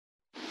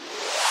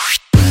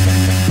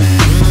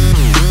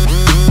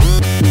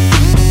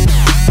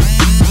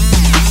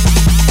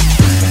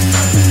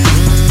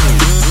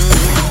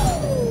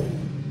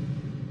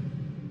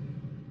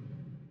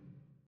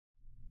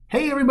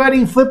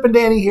everybody, Flip and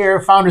Danny here,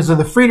 founders of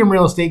the Freedom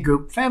Real Estate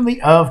Group, family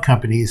of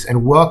companies,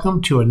 and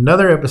welcome to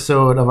another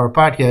episode of our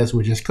podcast,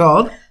 which is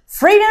called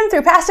Freedom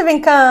Through Passive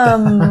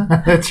Income.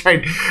 That's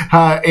right.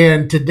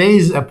 And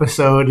today's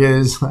episode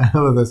is, I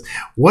love this,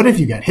 what if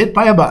you got hit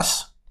by a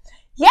bus?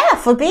 Yeah,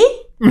 Flippy.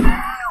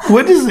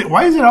 What is it?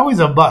 Why is it always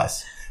a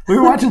bus? We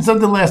were watching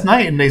something last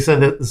night and they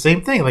said the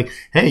same thing, like,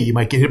 hey, you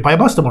might get hit by a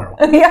bus tomorrow.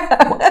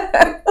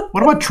 Yeah.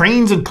 What about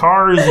trains and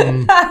cars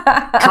and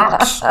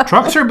trucks?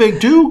 Trucks are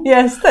big too.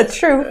 Yes, that's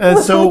true.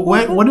 So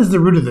what is the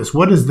root of this?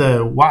 What is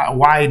the,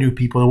 why do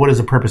people, what is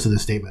the purpose of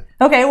this statement?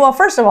 Okay, well,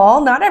 first of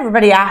all, not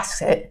everybody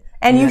asks it.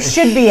 And you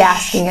should be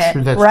asking it,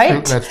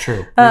 right? That's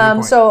true.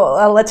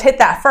 So let's hit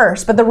that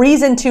first. But the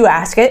reason to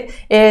ask it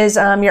is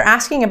you're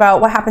asking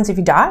about what happens if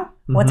you die,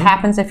 what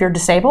happens if you're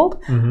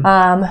disabled,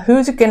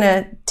 who's going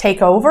to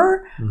take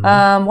over,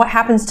 what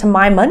happens to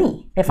my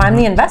money if I'm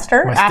the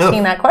investor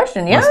asking that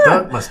question.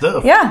 Yeah, my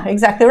stuff. Yeah,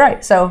 exactly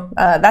right. So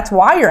that's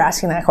why you're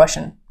asking that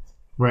question.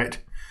 Right.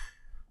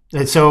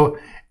 And so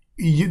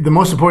the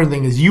most important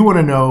thing is you want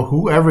to know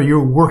whoever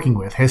you're working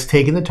with has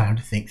taken the time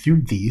to think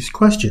through these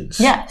questions.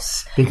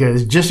 Yes.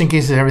 Because just in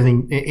case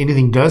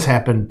anything does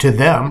happen to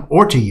them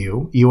or to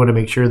you, you want to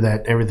make sure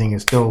that everything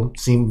is still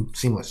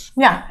seamless.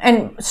 Yeah.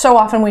 And so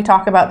often we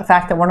talk about the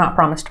fact that we're not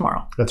promised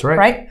tomorrow. That's right.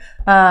 Right?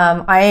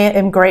 I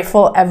am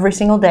grateful every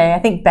single day. I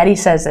think Betty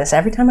says this.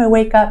 Every time I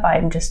wake up,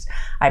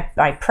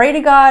 I pray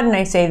to God and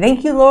I say,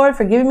 thank you, Lord,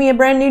 for giving me a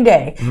brand new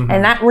day.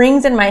 And that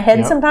rings in my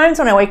head sometimes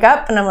when I wake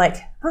up and I'm like,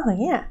 oh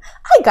yeah,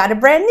 I got a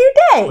brand new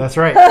day. That's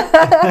right.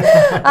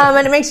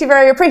 And it makes you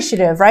very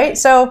appreciative, right?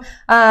 So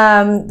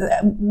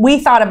we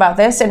thought about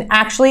this, and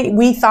actually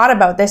we thought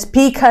about this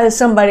because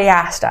somebody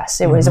asked us.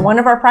 It was one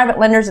of our private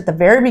lenders at the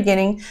very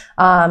beginning.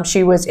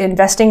 She was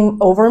investing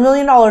over $1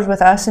 million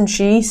with us, and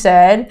she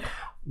said,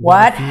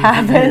 what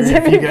happens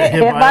if you get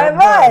hit by a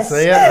bus?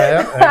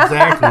 Yeah,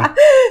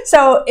 exactly.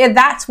 So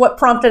that's what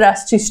prompted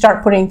us to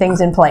start putting things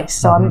in place.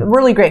 So I'm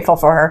really grateful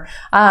for her.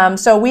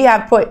 So we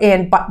have put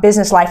in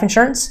business life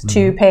insurance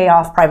to pay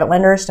off private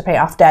lenders, to pay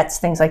off debts,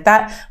 things like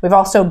that. We've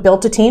also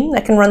built a team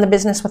that can run the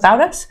business without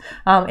us.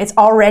 It's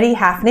already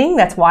happening.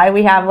 That's why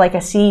we have like a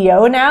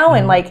CEO now.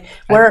 And like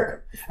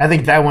I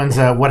think that one's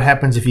what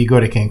happens if you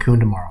go to Cancun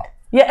tomorrow.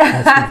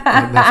 Yeah.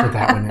 That's what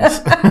that one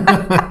is.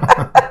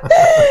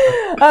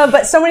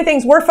 But so many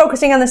things. We're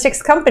focusing on the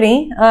sixth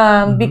company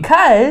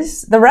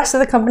because the rest of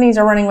the companies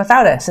are running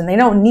without us and they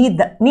don't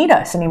need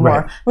us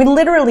anymore. Right. I mean,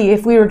 literally,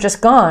 if we were just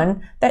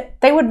gone,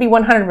 that they would be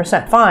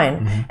 100%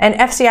 fine. And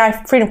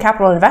FCI, Freedom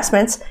Capital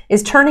Investments,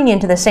 is turning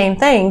into the same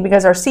thing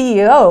because our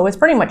CEO is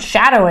pretty much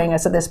shadowing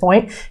us at this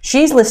point.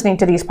 She's listening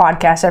to these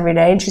podcasts every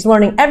day and she's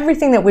learning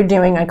everything that we're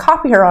doing. I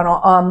copy her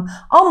on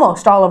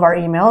almost all of our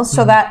emails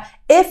so that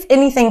if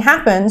anything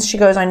happens, she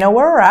goes, I know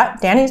where we're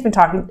at. Danny's been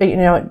talking,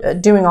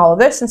 doing all of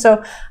this. And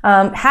so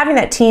having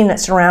that team that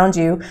surrounds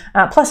you,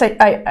 plus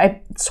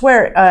I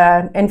swear,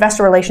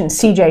 investor relations,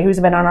 CJ, who's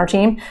been on our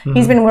team,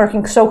 he's been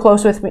working so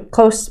close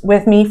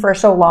with me for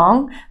so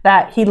long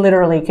that he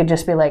literally could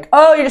just be like,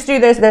 oh, you just do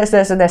this, this,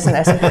 this, and this, and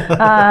this.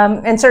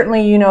 And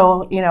certainly,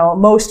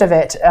 most of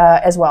it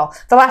as well.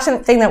 The last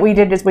thing that we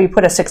did is we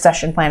put a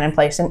succession plan in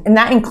place, and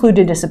that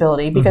included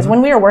disability because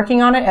when we were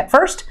working on it at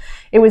first,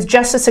 it was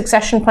just a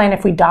succession plan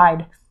if we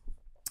died.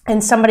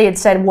 And somebody had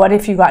said, what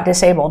if you got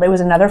disabled? It was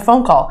another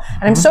phone call.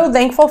 And I'm so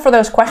thankful for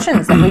those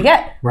questions that we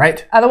get.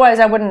 Right. Otherwise,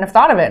 I wouldn't have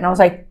thought of it. And I was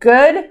like,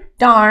 good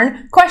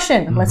darn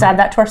question. Let's add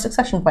that to our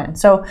succession plan.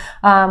 So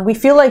we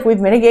feel like we've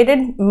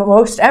mitigated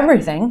most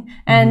everything.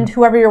 And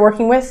whoever you're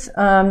working with,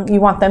 you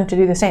want them to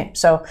do the same.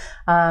 So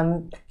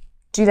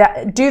do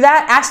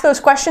that. Ask those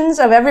questions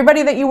of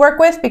everybody that you work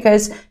with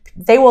because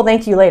they will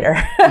thank you later.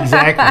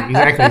 Exactly.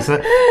 So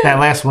that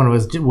last one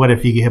was, what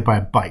if you get hit by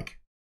a bike?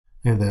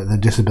 The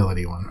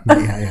disability one.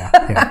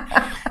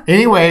 Yeah.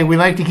 Anyway, we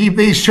like to keep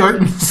these short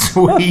and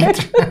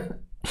sweet.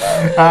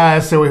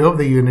 So we hope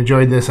that you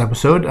enjoyed this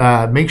episode.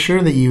 Make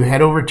sure that you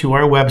head over to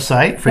our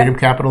website,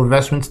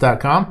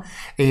 freedomcapitalinvestments.com,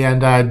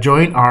 and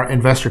join our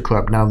investor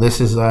club. Now,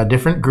 this is a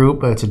different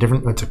group. It's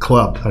a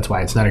club. That's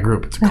why it's not a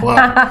group. It's a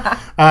club.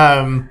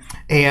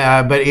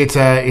 But it's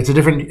a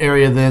different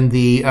area than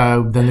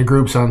the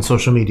groups on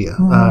social media.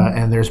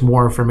 And there's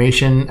more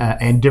information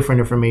and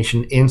different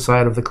information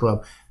inside of the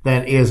club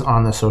than is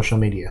on the social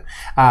media.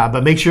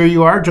 But make sure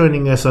you are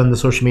joining us on the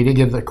social media.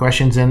 Get the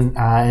questions in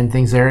and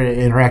things there.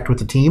 Interact with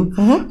the team.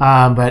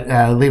 But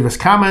leave us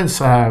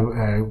comments,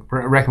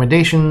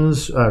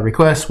 recommendations,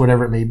 requests,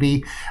 whatever it may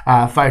be.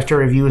 5-star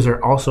reviews are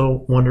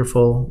also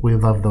wonderful. We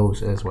love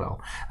those as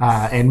well.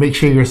 And make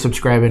sure you're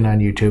subscribing on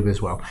YouTube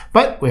as well.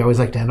 But we always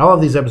like to end all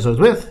of these episodes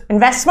with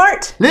invest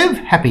smart, live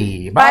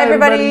happy. Bye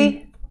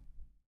everybody.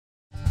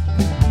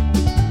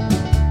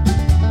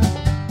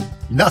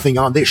 Nothing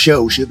on this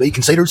show should be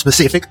considered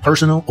specific,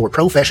 personal, or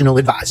professional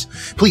advice.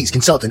 Please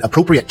consult an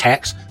appropriate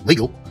tax,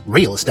 legal,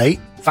 real estate,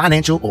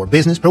 financial, or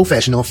business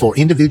professional for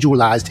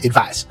individualized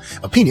advice.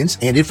 Opinions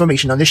and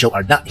information on this show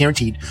are not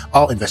guaranteed.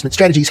 All investment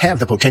strategies have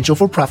the potential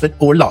for profit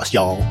or loss,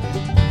 y'all.